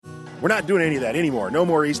We're not doing any of that anymore. No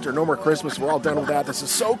more Easter, no more Christmas. We're all done with that. This is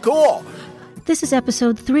so cool. This is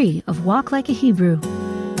episode 3 of Walk Like a Hebrew.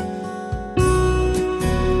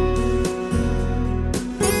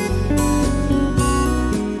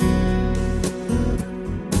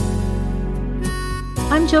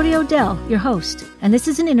 I'm Jody Odell, your host, and this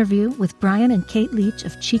is an interview with Brian and Kate Leach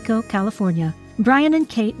of Chico, California. Brian and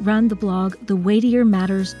Kate run the blog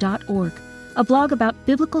theweightier.matters.org, a blog about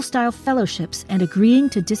biblical-style fellowships and agreeing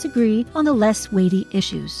to disagree on the less weighty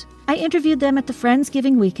issues. I interviewed them at the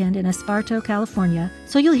Friendsgiving weekend in Esparto, California,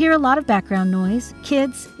 so you'll hear a lot of background noise,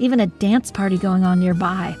 kids, even a dance party going on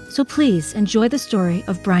nearby. So please enjoy the story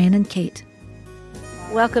of Brian and Kate.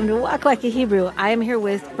 Welcome to Walk Like a Hebrew. I am here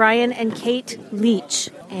with Brian and Kate Leach,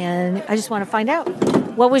 and I just want to find out,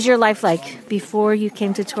 what was your life like before you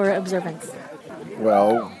came to Torah observance?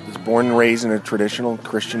 Well, I was born and raised in a traditional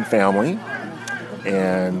Christian family,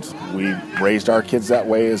 and we raised our kids that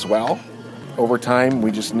way as well. Over time,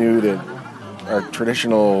 we just knew that our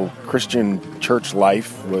traditional Christian church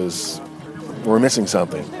life we're missing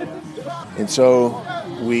something. And so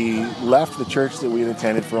we left the church that we had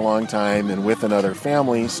attended for a long time and with another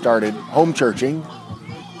family started home churching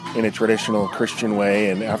in a traditional Christian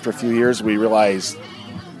way. And after a few years, we realized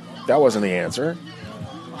that wasn't the answer.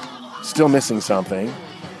 Still missing something.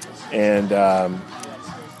 And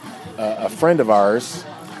a friend of ours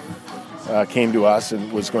came to us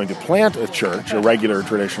and was going to plant a church, a regular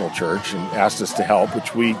traditional church, and asked us to help,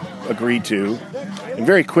 which we agreed to, and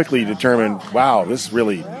very quickly determined, wow, this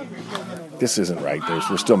isn't right.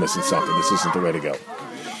 We're still missing something. This isn't the way to go.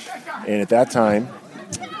 And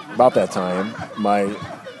about that time, my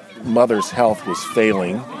mother's health was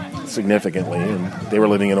failing significantly, and they were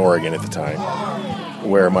living in Oregon at the time,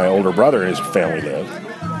 where my older brother and his family lived.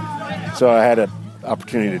 So I had an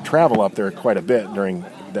opportunity to travel up there quite a bit during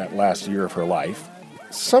that last year of her life.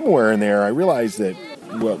 Somewhere in there, I realized that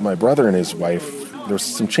my brother and his wife, there was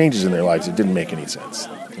some changes in their lives that didn't make any sense.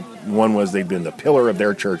 One was they'd been the pillar of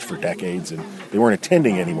their church for decades, and they weren't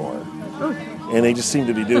attending anymore. And they just seemed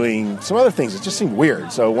to be doing some other things. It just seemed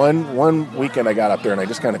weird. So one weekend I got up there, and I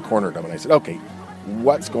just kind of cornered them, and I said, okay,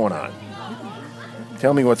 what's going on?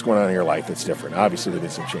 Tell me what's going on in your life that's different. Obviously, there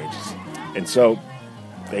have been some changes. And so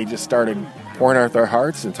they just started pouring out their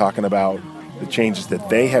hearts and talking about the changes that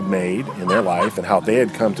they had made in their life and how they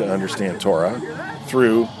had come to understand Torah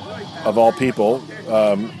through, of all people,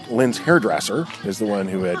 Lynn's hairdresser is the one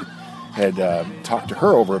who had talked to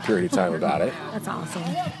her over a period of time about it. That's awesome.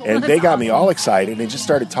 And they got me all excited, and they just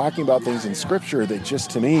started talking about things in Scripture that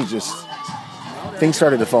just, to me, things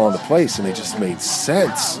started to fall into place, and they just made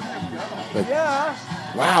sense. Like,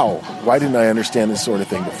 wow, why didn't I understand this sort of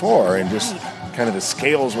thing before? And just kind of the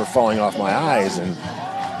scales were falling off my eyes, and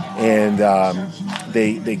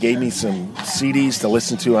they gave me some CDs to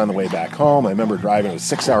listen to on the way back home. I remember driving, it was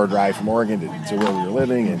a 6-hour drive from Oregon to where we were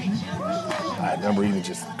living, and I remember even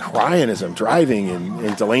just crying as I'm driving,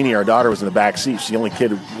 and Delaney, our daughter, was in the back seat. She's the only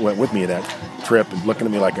kid who went with me that trip, and looking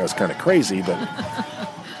at me like I was kind of crazy, but,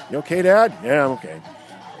 you okay, Dad? Yeah, I'm okay.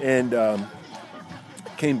 And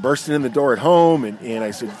came bursting in the door at home, and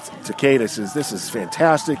I said to Kate, I says, this is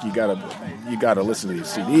fantastic. You gotta listen to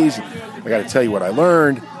these CDs. I gotta tell you what I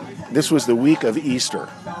learned. This was the week of Easter.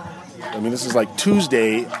 I mean, this is like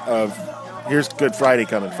Tuesday here's Good Friday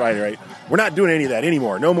coming, Friday, right? We're not doing any of that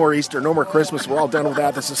anymore. No more Easter, no more Christmas. We're all done with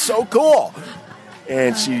that. This is so cool.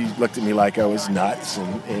 And she looked at me like I was nuts,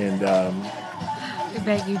 and I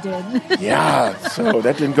bet you did. Yeah, so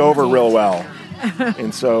that didn't go over real well.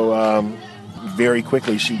 And so very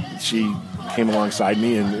quickly she came alongside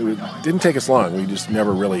me, and it didn't take us long. We just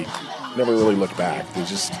never really looked back. There's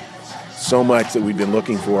just so much that we'd been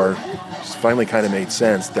looking for just finally kind of made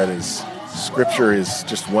sense. That is, Scripture is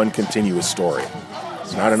just one continuous story.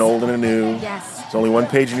 It's not an old and a new. Yes. There's only one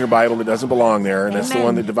page in your Bible that doesn't belong there, and that's the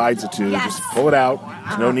one that divides the two. Yes. Just pull it out.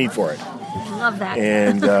 There's no need for it. Love that.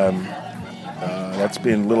 And that's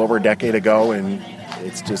been a little over a decade ago, and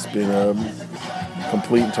it's just been a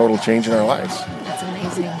complete and total change in our lives. That's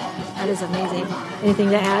amazing. That is amazing. Anything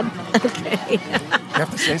to add? Okay. You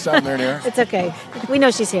have to say something there. It's okay. We know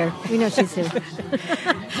she's here.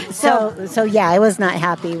 So yeah, I was not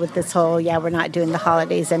happy with this whole, we're not doing the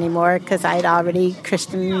holidays anymore, because I'd already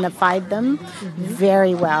Christianified them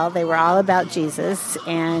very well. They were all about Jesus,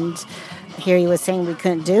 and here he was saying we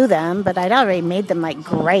couldn't do them, but I'd already made them like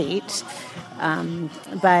great.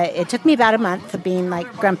 But it took me about a month of being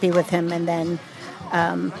like grumpy with him, and then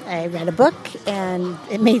I read a book, and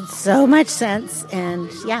it made so much sense. And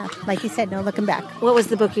yeah, like you said, no looking back. What was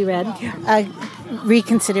the book you read?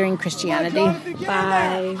 Reconsidering Christianity.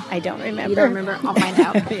 By... I don't remember. You don't remember? I'll find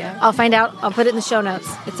out. Yeah. I'll find out. I'll put it in the show notes.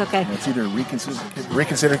 It's okay. It's either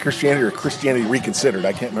Reconsidering Christianity or Christianity Reconsidered.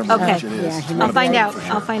 I can't remember which it is. Yeah, I'll find out. Sure.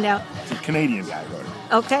 I'll find out. It's a Canadian guy wrote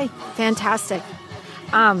it. Okay, fantastic.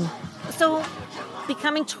 So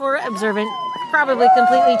becoming Torah observant probably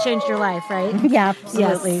completely changed your life, right? Yeah,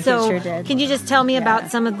 absolutely. Yes. So it sure did. can you just tell me about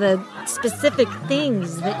some of the specific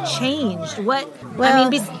things that changed?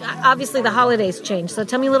 Obviously the holidays changed. So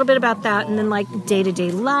tell me a little bit about that, and then like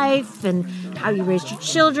day-to-day life and how you raised your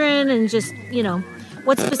children, and just,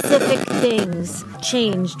 what specific things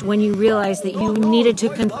changed when you realized that you needed to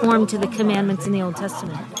conform to the commandments in the Old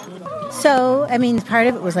Testament? So, part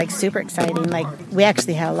of it was super exciting. We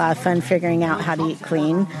actually had a lot of fun figuring out how to eat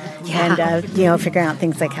clean, and figuring out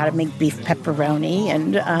things like how to make beef pepperoni.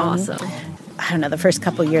 And awesome. I don't know. The first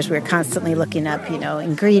couple of years, we were constantly looking up,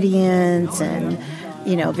 ingredients and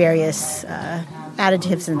various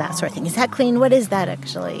additives and that sort of thing. Is that clean? What is that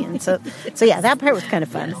actually? And so yeah, that part was kind of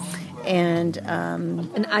fun. And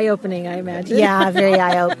an eye-opening, I imagine. Yeah, very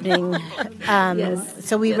eye-opening. Yes.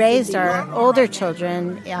 So we raised our older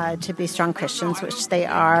children to be strong Christians, which they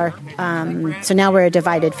are. So now we're a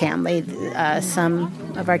divided family. Some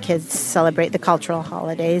of our kids celebrate the cultural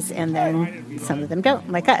holidays, and then some of them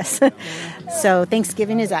don't, like us. So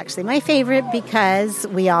Thanksgiving is actually my favorite because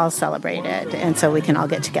we all celebrate it, and so we can all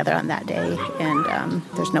get together on that day, and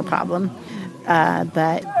there's no problem.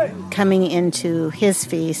 But coming into his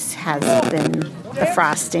feast has been the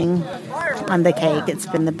frosting on the cake. It's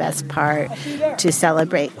been the best part to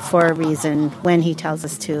celebrate for a reason, when he tells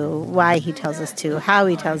us to, why he tells us to, how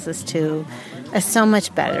he tells us to. It's so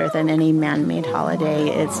much better than any man-made holiday.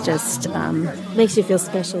 It's just... makes you feel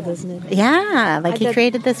special, doesn't it? Yeah, he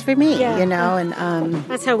created this for me, yeah. and...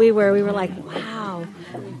 That's how we were. We were like, wow.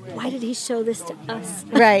 Why did he show this to us?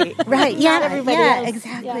 Right. Not everybody else.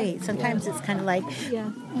 Exactly. Yeah. Sometimes it's kind of like,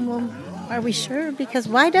 well, are we sure? Because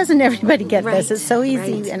why doesn't everybody get this? It's so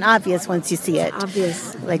easy and obvious once you see it.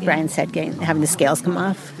 Obvious. Like Brian said, having the scales come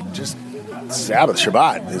off. Just Sabbath,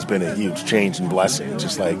 Shabbat has been a huge change and blessing. It's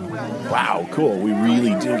just like, wow, cool. We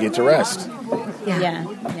really do get to rest. Yeah.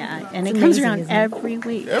 And it's it comes amazing, around every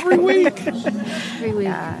week. Every week. Every week.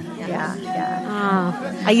 Yeah.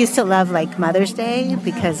 Oh. I used to love Mother's Day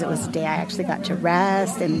because it was a day I actually got to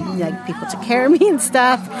rest and people took care of me and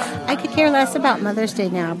stuff. I could care less about Mother's Day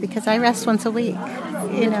now because I rest once a week.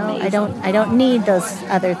 I don't need those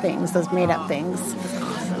other things, those made up things.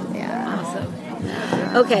 Yeah.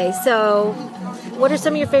 Awesome. Okay, so what are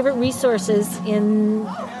some of your favorite resources in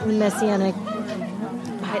the Messianic?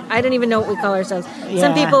 I don't even know what we call ourselves. Yeah.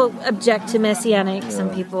 Some people object to Messianic. Some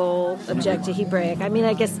people object to Hebraic.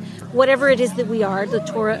 I guess whatever it is that we are, the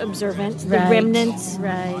Torah observant, the remnant,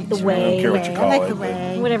 the way. I don't care what you call I like it. the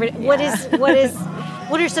way. Whatever.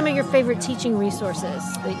 What are some of your favorite teaching resources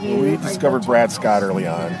that you? We discovered Brad Scott early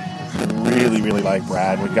on. Really, really like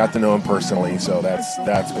Brad. We got to know him personally, so that's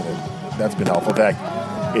been helpful. In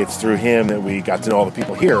fact, it's through him that we got to know all the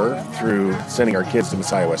people here through sending our kids to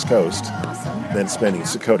Messiah West Coast. Then spending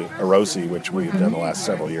Sukkot at Arosi, which we've done the last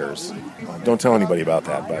several years. Don't tell anybody about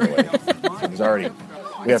that, by the way. It's already...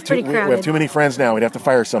 We have too many friends now. We'd have to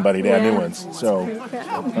fire somebody to add new ones. So,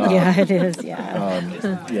 yeah, it is.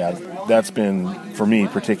 Yeah. That's been, for me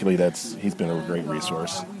particularly, he's been a great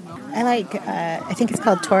resource. I like. I think it's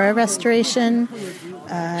called Torah Restoration.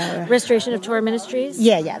 Restoration of Torah Ministries?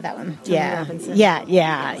 Yeah, that one. Yeah.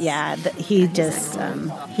 He just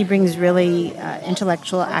he brings really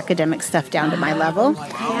intellectual, academic stuff down to my level.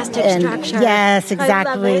 Fantastic structure. Yes,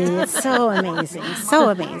 exactly. It's so amazing.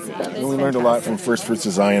 We learned a lot from First Fruits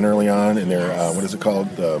of Zion early on, and their what is it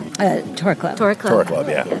called? Torah Club. Torah Club.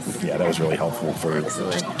 Yeah, yeah, that was really helpful for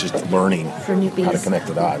just learning for newbies. How to connect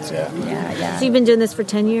the dots. Yeah. So you've been doing this for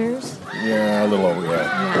 10 years? Yeah, a little over.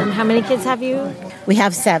 Yeah. And how many kids have you? We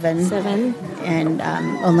have 7. 7. And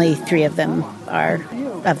only 3 of them are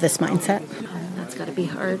of this mindset. That's got to be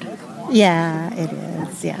hard. Yeah, it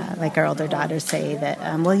is. Yeah, like our older daughters say that,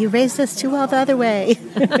 you raised us too well the other way.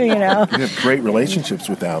 We have great relationships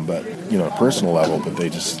with them, but, on a personal level, but they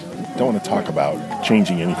just don't want to talk about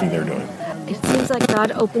changing anything they're doing. It seems like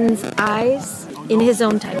God opens eyes in His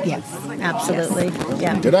own time. Yes, absolutely. Yes.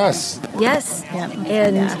 Yeah. He did us. Yes. Yeah.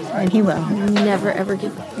 And He will. Never ever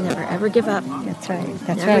give up. That's right.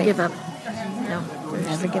 Never give up. No.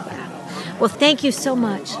 Never give up. Well, thank you so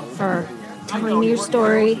much for telling me your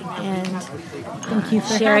story and thank you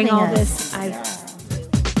for sharing having all us.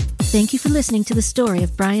 this. Thank you for listening to the story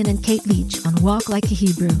of Brian and Kate Leach on Walk Like a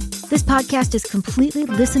Hebrew. This podcast is completely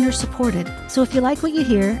listener-supported, so if you like what you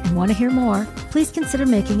hear and want to hear more, please consider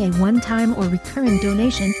making a one-time or recurring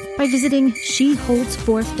donation by visiting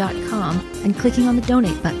sheholdsforth.com and clicking on the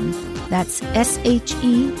donate button. That's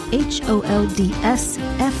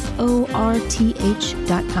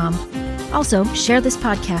SheHoldsforth.com. Also, share this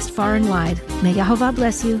podcast far and wide. May Yahovah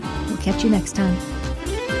bless you. We'll catch you next time.